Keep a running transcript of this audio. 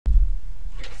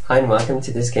Hi and welcome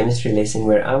to this chemistry lesson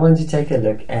where I want to take a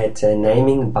look at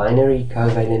naming binary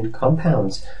covalent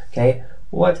compounds. Okay,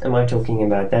 what am I talking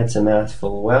about? That's a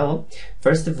mouthful. Well,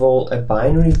 first of all, a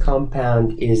binary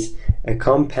compound is a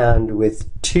compound with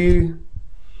two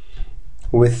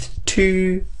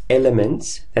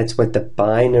elements. That's what the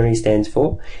binary stands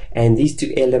for, and these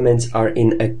two elements are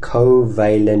in a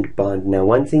covalent bond. Now,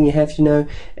 one thing you have to know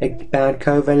about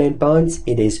covalent bonds,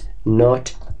 it is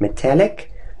not metallic.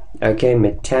 Okay,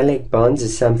 metallic bonds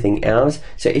is something else,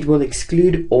 so it will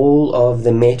exclude all of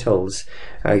the metals.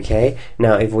 Okay,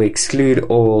 now if we exclude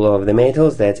all of the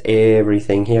metals, that's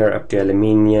everything here up to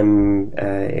aluminium,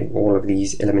 all of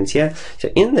these elements here. So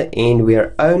in the end, we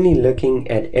are only looking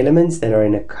at elements that are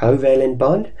in a covalent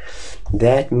bond.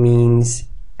 That means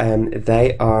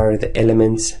they are the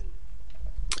elements,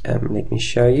 let me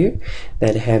show you,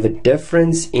 that have a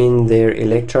difference in their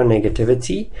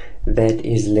electronegativity that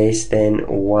is less than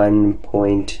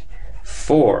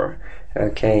 1.4.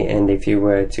 Okay, and if you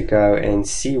were to go and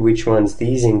see which ones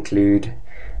these include,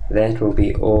 that will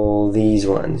be all these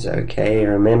ones. Okay,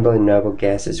 remember, noble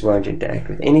gases won't interact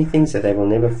with anything, so they will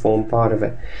never form part of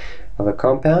a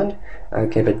compound.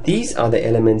 Okay, but these are the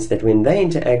elements that when they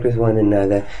interact with one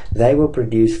another, they will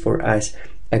produce for us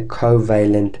a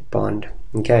covalent bond.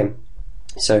 Okay,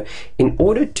 so in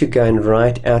order to go and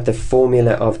write out the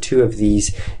formula of two of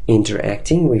these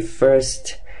interacting, we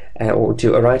first, or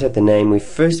to write out the name, we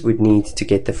first would need to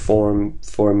get the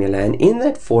formula. And in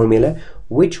that formula,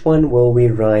 which one will we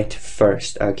write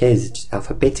first? Okay, is it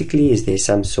alphabetically? Is there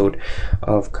some sort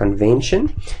of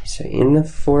convention? So in the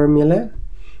formula,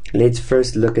 let's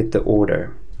first look at the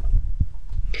order.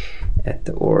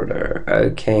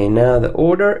 Okay, now the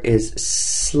order is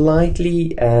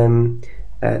slightly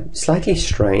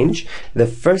strange. The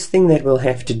first thing that we'll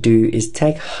have to do is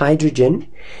take hydrogen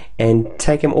and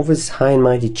take him off his high and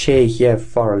mighty chair here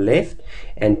far left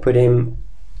and put him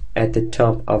at the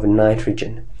top of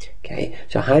nitrogen. Okay,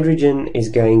 so hydrogen is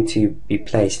going to be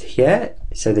placed here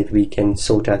so that we can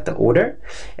sort out the order,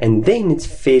 and then it's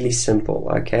fairly simple,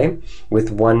 okay,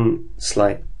 with one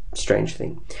slight strange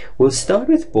thing. We'll start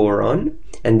with boron,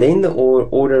 and then the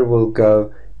order will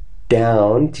go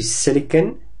down to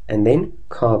silicon and then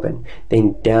carbon,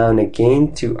 then down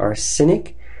again to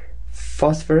arsenic,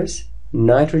 phosphorus,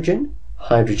 nitrogen,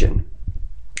 hydrogen,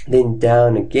 then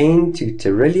down again to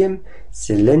beryllium,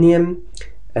 selenium,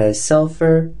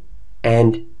 sulfur,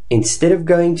 and instead of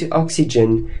going to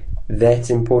oxygen, that's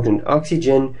important,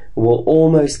 oxygen will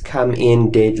almost come in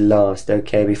dead last,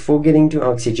 okay, before getting to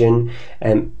oxygen,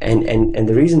 and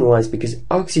the reason why is because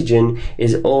oxygen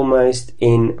is almost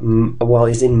in, well,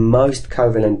 is in most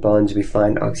covalent bonds we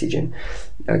find oxygen,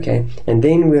 okay, and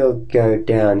then we'll go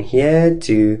down here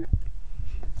to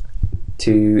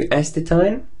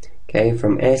astatine, okay,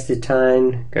 from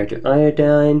astatine go to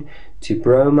iodine, to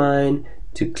bromine,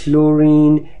 to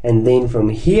chlorine, and then from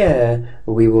here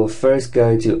we will first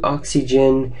go to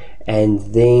oxygen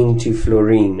and then to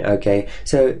fluorine. Okay,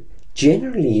 so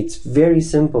generally it's very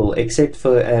simple, except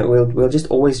for we'll just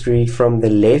always read from the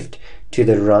left to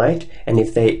the right, and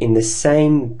if they're in the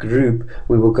same group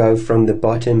we will go from the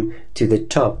bottom to the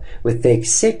top, with the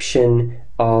exception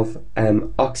of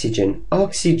oxygen.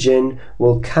 Oxygen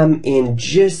will come in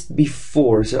just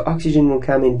before, so oxygen will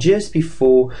come in just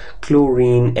before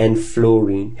chlorine and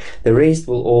fluorine. The rest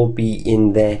will all be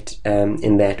in that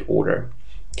order.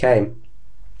 Okay.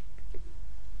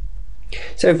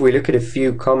 So if we look at a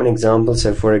few common examples,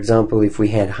 so for example, if we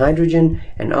had hydrogen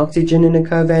and oxygen in a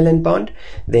covalent bond,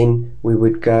 then we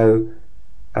would go,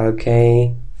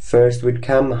 okay, first would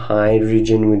come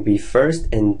hydrogen would be first,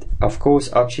 and of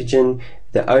course oxygen.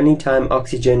 The only time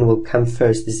oxygen will come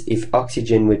first is if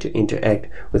oxygen were to interact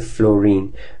with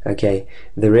fluorine. Okay,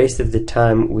 the rest of the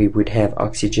time we would have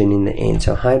oxygen in the end.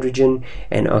 So hydrogen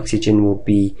and oxygen will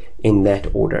be in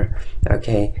that order.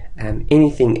 Okay,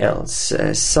 anything else?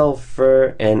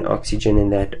 Sulfur and oxygen in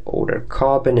that order.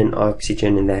 Carbon and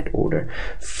oxygen in that order.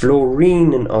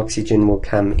 Fluorine and oxygen will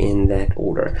come in that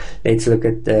order. Let's look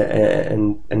at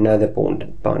another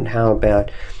bond. How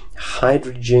about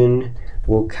hydrogen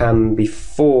will come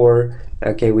before,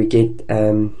 okay, we get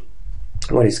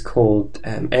what is called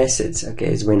acids. Okay,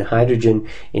 is when hydrogen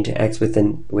interacts with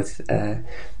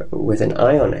an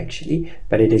ion actually,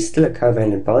 but it is still a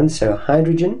covalent bond. So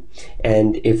hydrogen,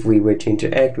 and if we were to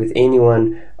interact with any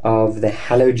one of the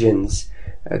halogens,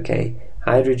 okay,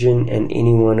 hydrogen and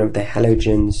any one of the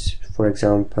halogens, for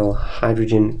example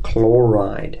hydrogen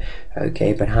chloride,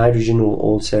 okay, but hydrogen will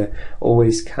also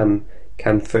always come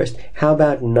first. How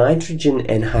about nitrogen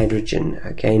and hydrogen?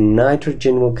 Okay,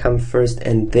 nitrogen will come first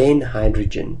and then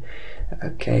hydrogen.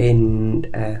 Okay, and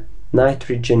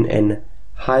nitrogen and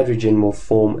hydrogen will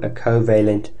form a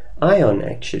covalent ion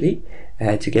actually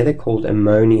together called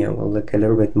ammonia. We'll look a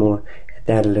little bit more at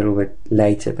that a little bit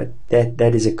later, but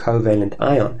that is a covalent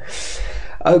ion.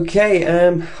 Okay,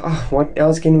 what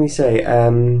else can we say?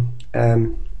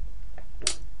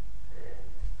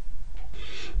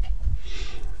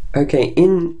 Okay,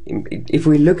 if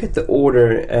we look at the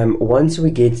order, once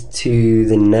we get to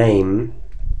the name,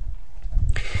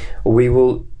 we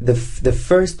will the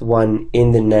first one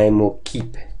in the name will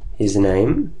keep his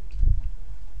name.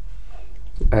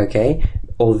 Okay,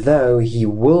 although he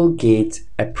will get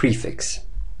a prefix.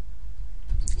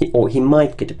 He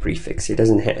might get a prefix, he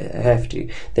doesn't have to.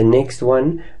 The next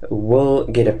one will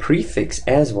get a prefix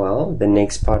as well, the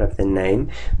next part of the name,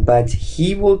 but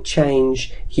he will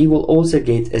change, he will also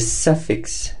get a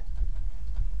suffix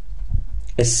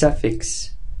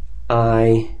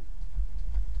I-D-E.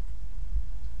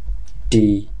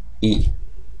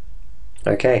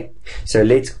 Okay, so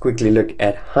let's quickly look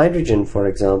at hydrogen, for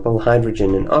example.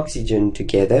 Hydrogen and oxygen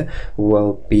together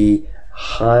will be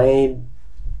hydrogen.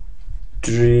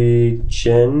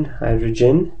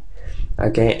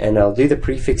 Okay, and I'll do the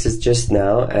prefixes just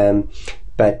now,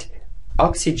 but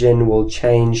oxygen will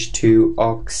change to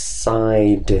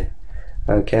oxide.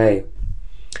 Okay,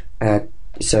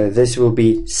 so this will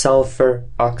be sulfur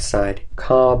oxide,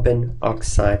 carbon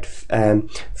oxide,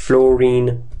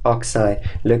 fluorine oxide.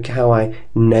 Look how I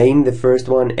name the first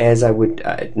one as I would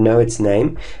know its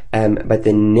name, but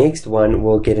the next one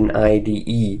will get an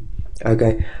IDE.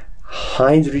 Okay,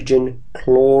 hydrogen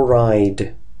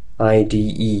chloride,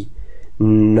 IDE.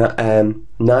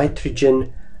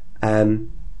 Nitrogen,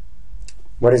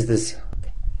 what is this?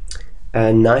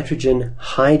 Nitrogen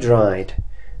hydride.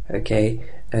 Okay,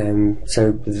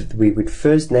 so we would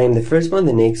first name the first one,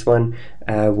 the next one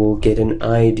will get an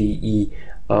IDE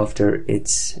after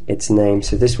its name.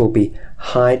 So this will be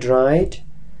hydride,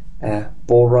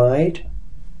 boride,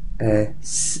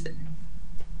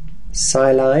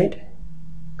 silide,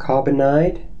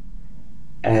 carbonide,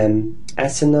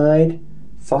 acinide,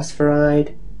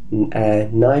 phosphoride,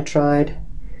 nitride,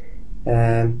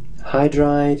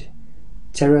 hydride,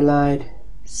 pterolide,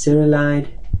 cerulide,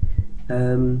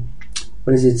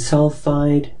 what is it,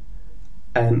 sulfide,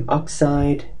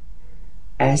 oxide,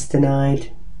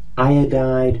 astenide,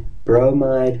 iodide,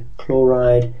 bromide,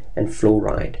 chloride, and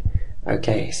fluoride.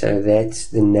 Okay, so that's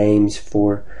the names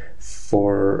for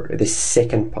the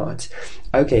second part.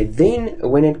 Okay, then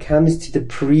when it comes to the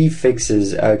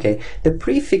prefixes, okay, the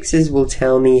prefixes will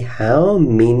tell me how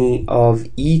many of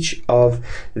each of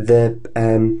the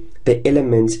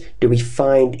elements do we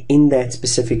find in that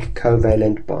specific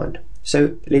covalent bond.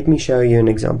 So let me show you an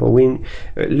example. We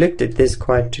looked at this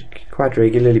quite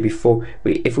regularly before.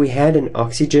 If we had an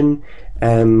oxygen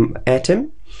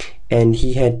atom, and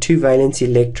he had 2 valence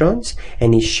electrons,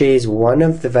 and he shares one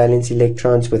of the valence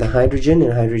electrons with a hydrogen,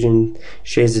 and hydrogen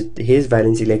shares his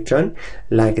valence electron,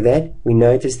 like that, we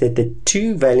notice that the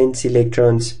 2 valence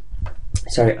electrons,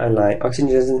 sorry, I lied,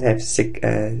 oxygen doesn't have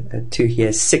 2, he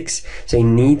has 6, so he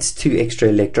needs 2 extra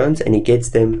electrons, and he gets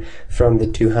them from the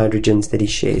 2 hydrogens that he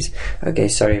shares. Okay,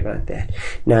 sorry about that.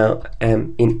 Now,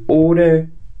 in order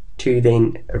to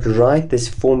then write this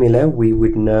formula, we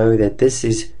would know that this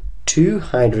is 2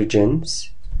 hydrogens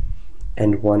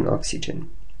and 1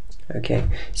 oxygen. Okay,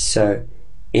 so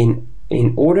in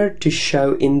order to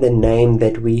show in the name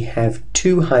that we have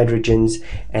 2 hydrogens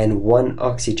and 1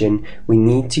 oxygen, we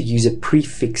need to use a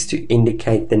prefix to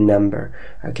indicate the number.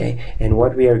 Okay, and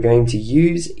what we are going to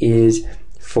use is,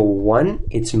 for 1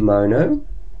 it's mono,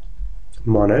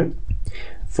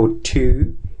 for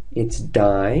 2 it's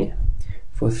di,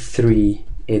 for 3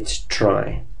 it's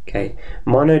tri. Okay,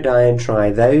 mono, di, and tri,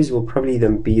 those will probably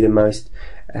be the most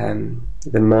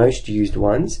used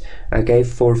ones. Okay,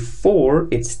 for 4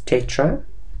 it's tetra,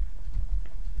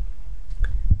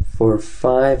 for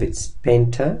 5 it's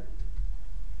penta,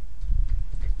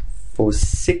 for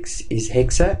 6 is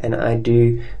hexa, and I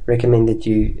do recommend that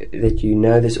you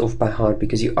know this off by heart,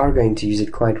 because you are going to use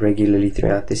it quite regularly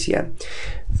throughout this year.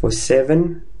 For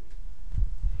 7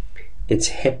 it's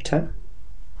hepta,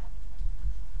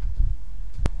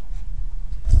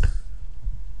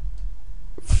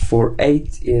 for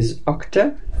 8 is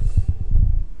octa,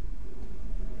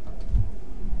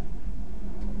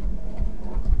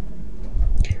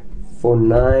 for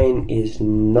 9 is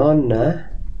nonna,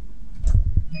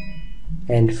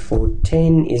 and for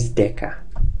 10 is deca.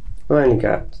 We'll only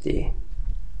go up to there.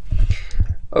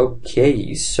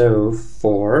 Okay, so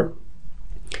for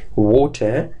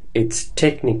water, its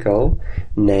technical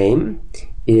name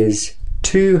is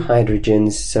 2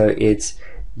 hydrogens, so it's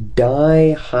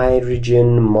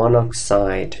dihydrogen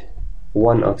monoxide.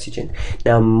 one oxygen.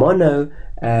 Now mono,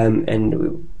 and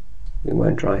we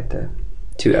won't write the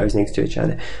two O's next to each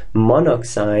other.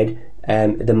 Monoxide,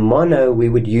 the mono we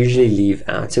would usually leave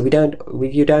out, so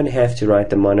you don't have to write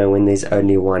the mono when there's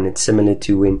only one. It's similar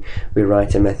to when we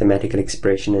write a mathematical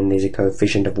expression and there's a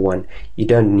coefficient of 1. You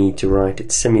don't need to write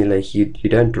it similar. You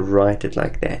don't write it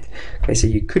like that. Okay, so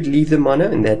you could leave the mono,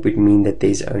 and that would mean that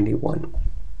there's only one.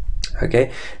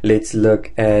 Okay, let's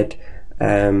look at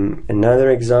another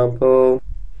example.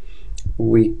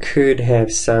 We could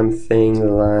have something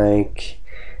like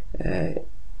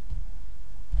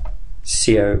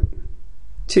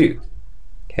CO2.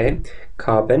 Okay,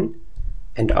 carbon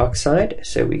and oxide,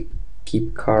 so we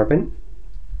keep carbon.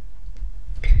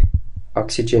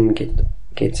 Oxygen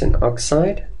gets an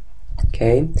oxide.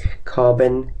 Okay,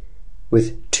 carbon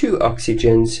with two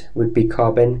oxygens would be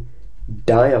carbon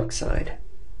dioxide.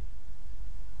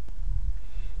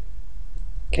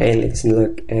 Okay, let's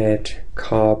look at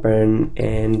carbon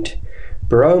and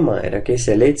bromide. Okay,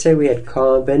 so let's say we had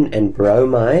carbon and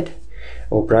bromide,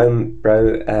 or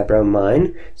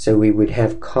bromine. So we would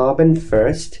have carbon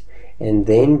first and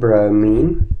then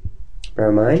bromine.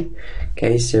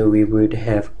 Okay, so we would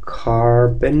have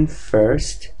carbon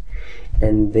first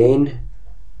and then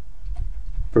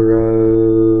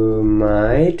bromide.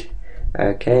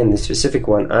 Okay, and the specific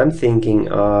one I'm thinking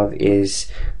of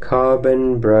is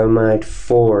carbon bromide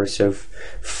 4. So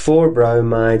 4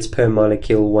 bromides per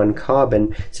molecule, 1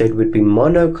 carbon. So it would be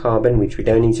monocarbon, which we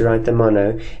don't need to write the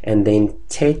mono, and then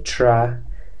tetra,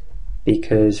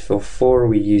 because for 4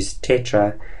 we use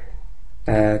tetra,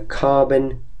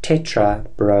 carbon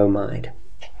tetrabromide.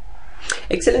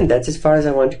 Excellent, that's as far as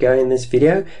I want to go in this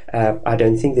video. I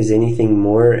don't think there's anything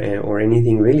more or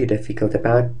anything really difficult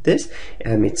about this.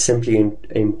 It's simply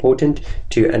important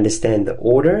to understand the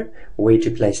order, where to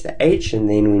place the H, and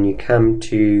then when you come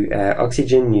to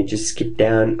oxygen, you just skip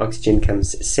down. Oxygen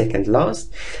comes second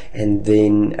last, and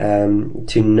then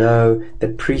to know the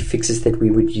prefixes that we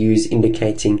would use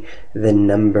indicating the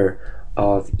number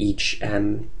of each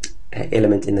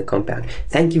element in the compound.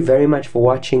 Thank you very much for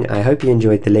watching. I hope you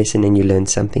enjoyed the lesson and you learned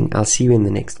something. I'll see you in the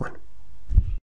next one.